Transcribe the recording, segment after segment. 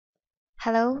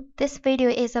Hello, this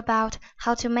video is about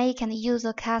how to make and use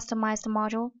a customized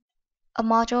module. A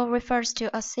module refers to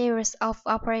a series of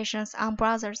operations on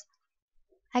browsers.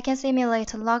 I can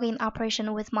simulate a login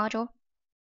operation with module.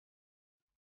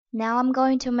 Now I'm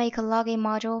going to make a login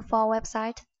module for a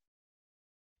website.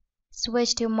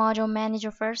 Switch to Module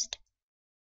Manager first.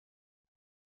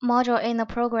 Module in the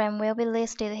program will be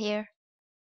listed here.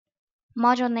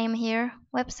 Module name here,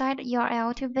 website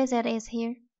URL to visit is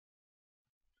here.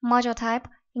 Module type,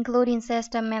 including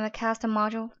system and custom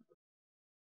module.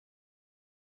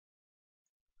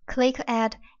 Click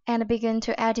Add and begin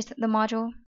to edit the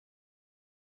module.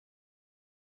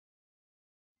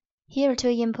 Here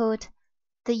to input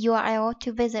the URL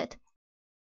to visit.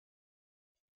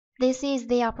 This is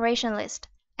the operation list,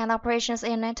 and operations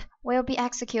in it will be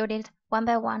executed one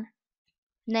by one.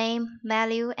 Name,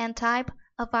 value, and type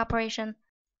of operation.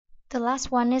 The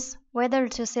last one is whether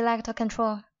to select a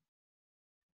control.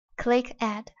 Click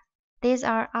Add. These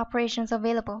are operations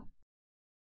available.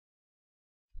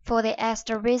 For the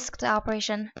asterisked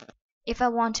operation, if I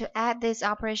want to add these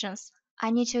operations,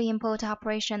 I need to input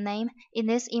operation name in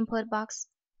this input box.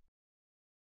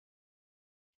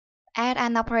 Add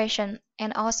an operation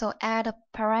and also add a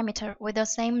parameter with the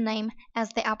same name as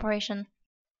the operation.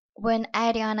 When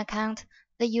adding an account,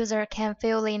 the user can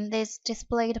fill in these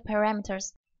displayed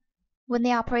parameters. When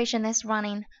the operation is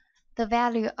running, the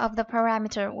value of the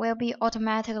parameter will be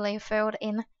automatically filled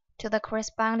in to the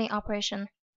corresponding operation.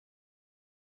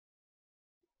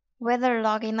 Whether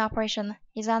login operation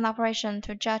is an operation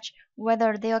to judge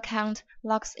whether the account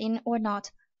logs in or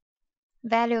not.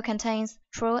 Value contains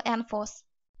true and false.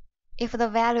 If the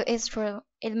value is true,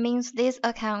 it means this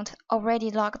account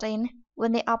already logged in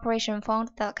when the operation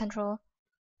found the control.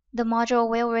 The module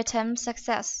will return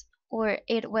success, or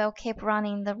it will keep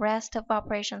running the rest of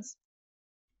operations.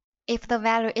 If the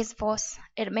value is false,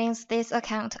 it means this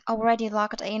account already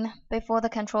logged in before the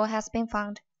control has been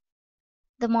found.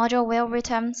 The module will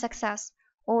return success,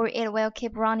 or it will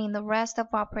keep running the rest of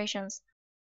operations.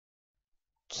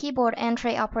 Keyboard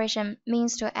entry operation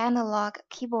means to analog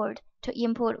keyboard to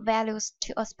input values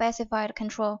to a specified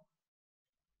control.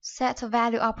 Set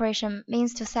value operation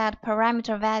means to set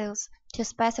parameter values to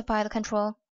specify the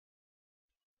control.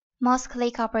 Mouse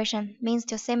click operation means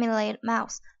to simulate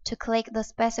mouse to click the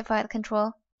specified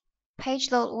control.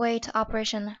 Page load wait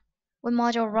operation. When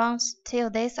module runs till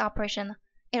this operation,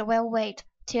 it will wait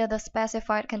till the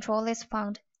specified control is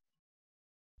found.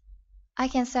 I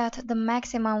can set the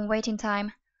maximum waiting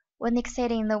time. When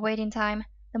exceeding the waiting time,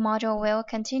 the module will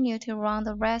continue to run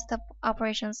the rest of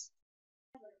operations.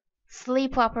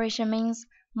 Sleep operation means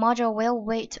module will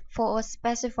wait for a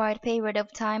specified period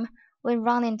of time when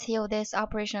running till this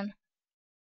operation.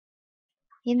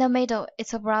 In the middle,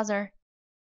 it's a browser.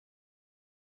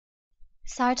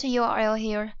 Site URL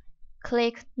here.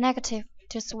 Click negative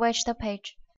to switch the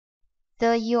page.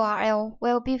 The URL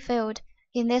will be filled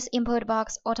in this input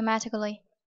box automatically.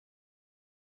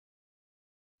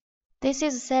 This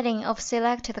is setting of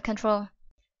selected control.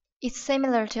 It's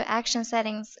similar to action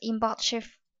settings in bot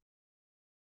shift.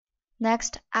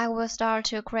 Next, I will start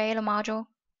to create a module.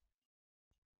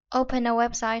 Open a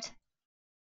website.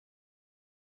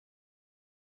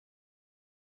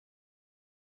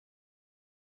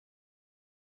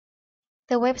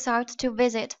 The website to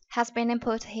visit has been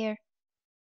input here.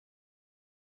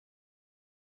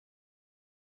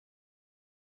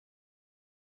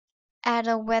 Add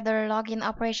a weather login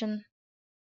operation.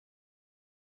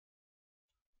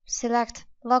 Select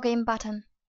Login button.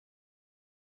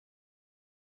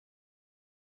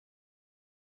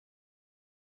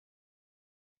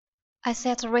 I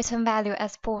set return value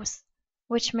as false,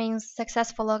 which means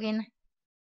successful login.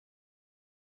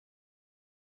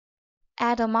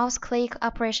 Add a mouse click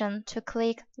operation to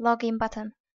click Login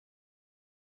button.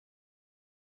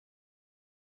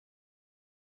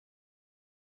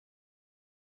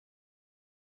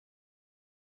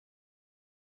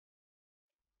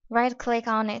 Right-click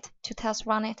on it to test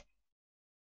run it.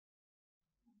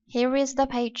 Here is the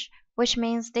page, which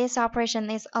means this operation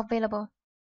is available.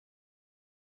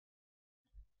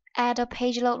 Add a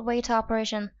page load wait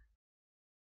operation.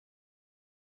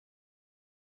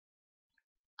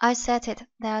 I set it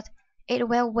that it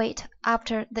will wait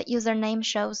after the username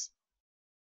shows.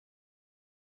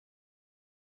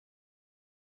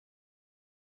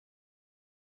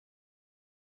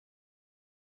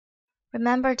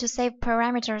 Remember to save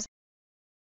parameters.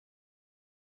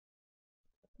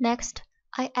 Next,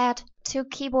 I add two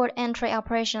keyboard entry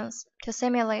operations to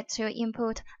simulate to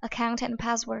input account and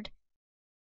password.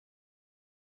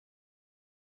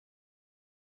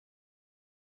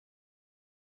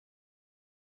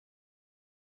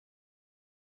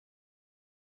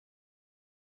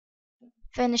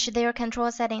 Finish their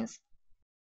control settings.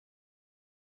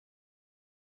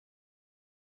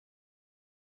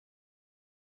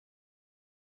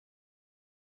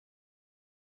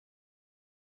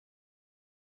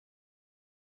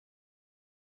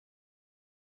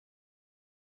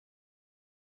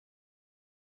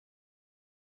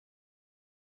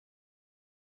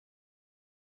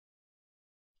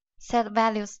 Set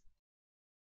values.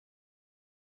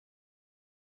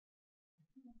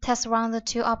 Test run the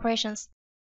two operations.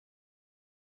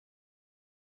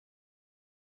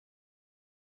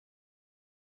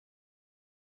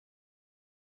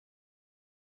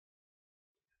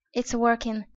 It's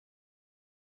working.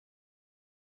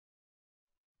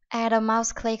 Add a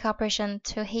mouse click operation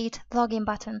to hit login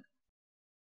button.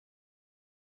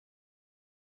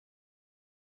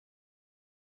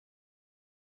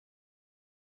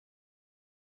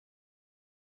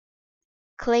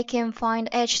 Click in Find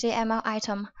HTML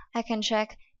item. I can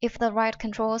check if the right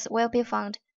controls will be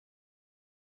found.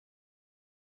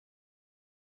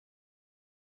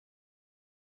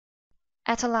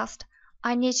 At last,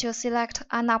 I need to select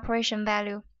an operation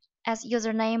value as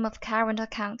username of current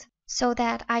account so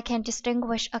that I can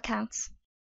distinguish accounts.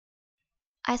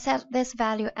 I set this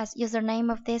value as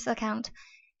username of this account,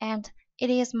 and it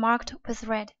is marked with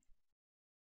red.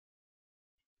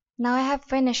 Now I have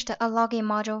finished a login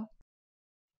module.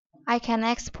 I can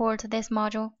export this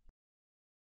module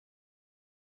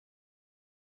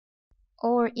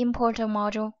or import a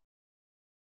module.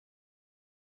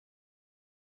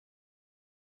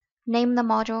 Name the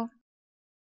module.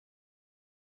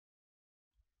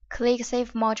 Click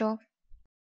Save Module.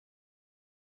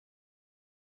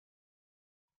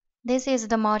 This is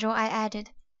the module I added.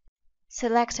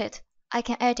 Select it. I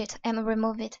can edit and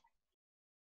remove it.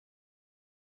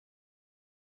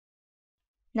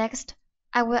 Next,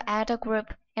 I will add a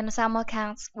group and some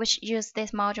accounts which use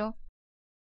this module.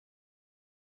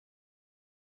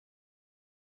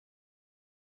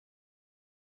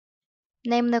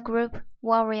 Name the group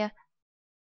Warrior.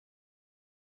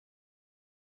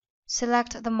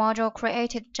 Select the module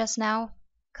created just now.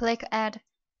 Click Add.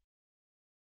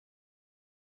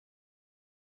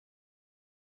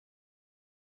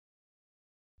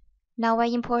 Now I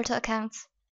import accounts.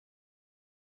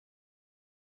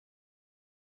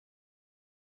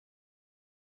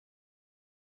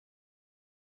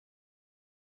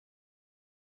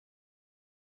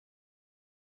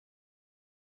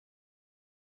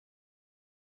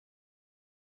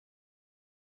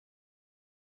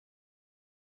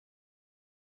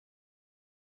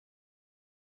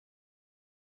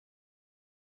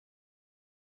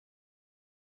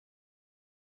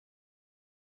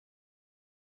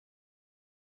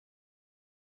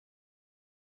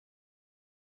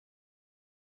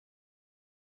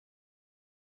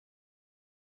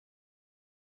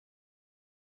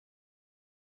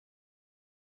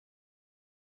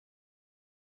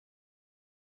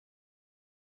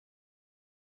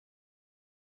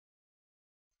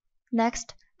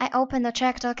 Next, I open the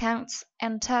checked accounts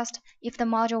and test if the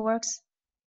module works.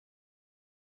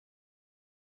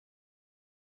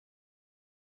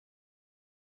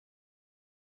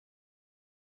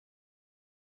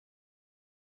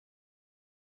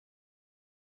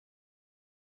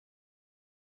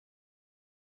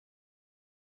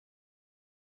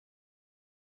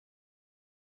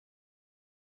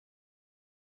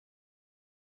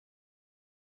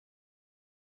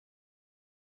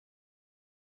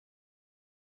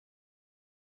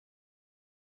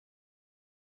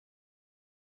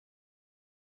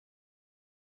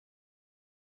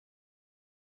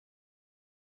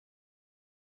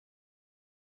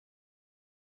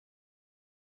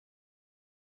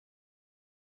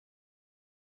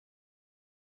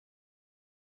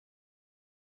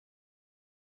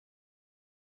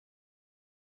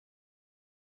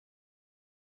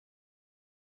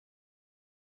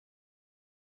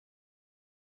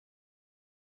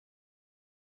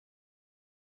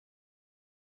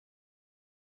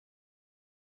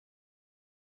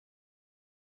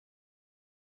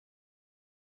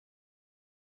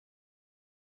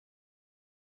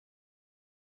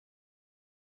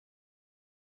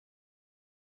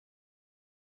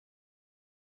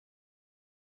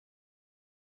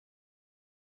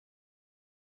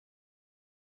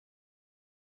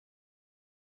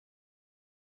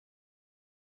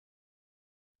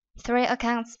 Three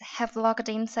accounts have logged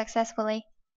in successfully.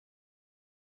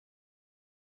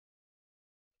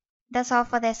 That's all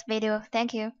for this video.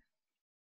 Thank you.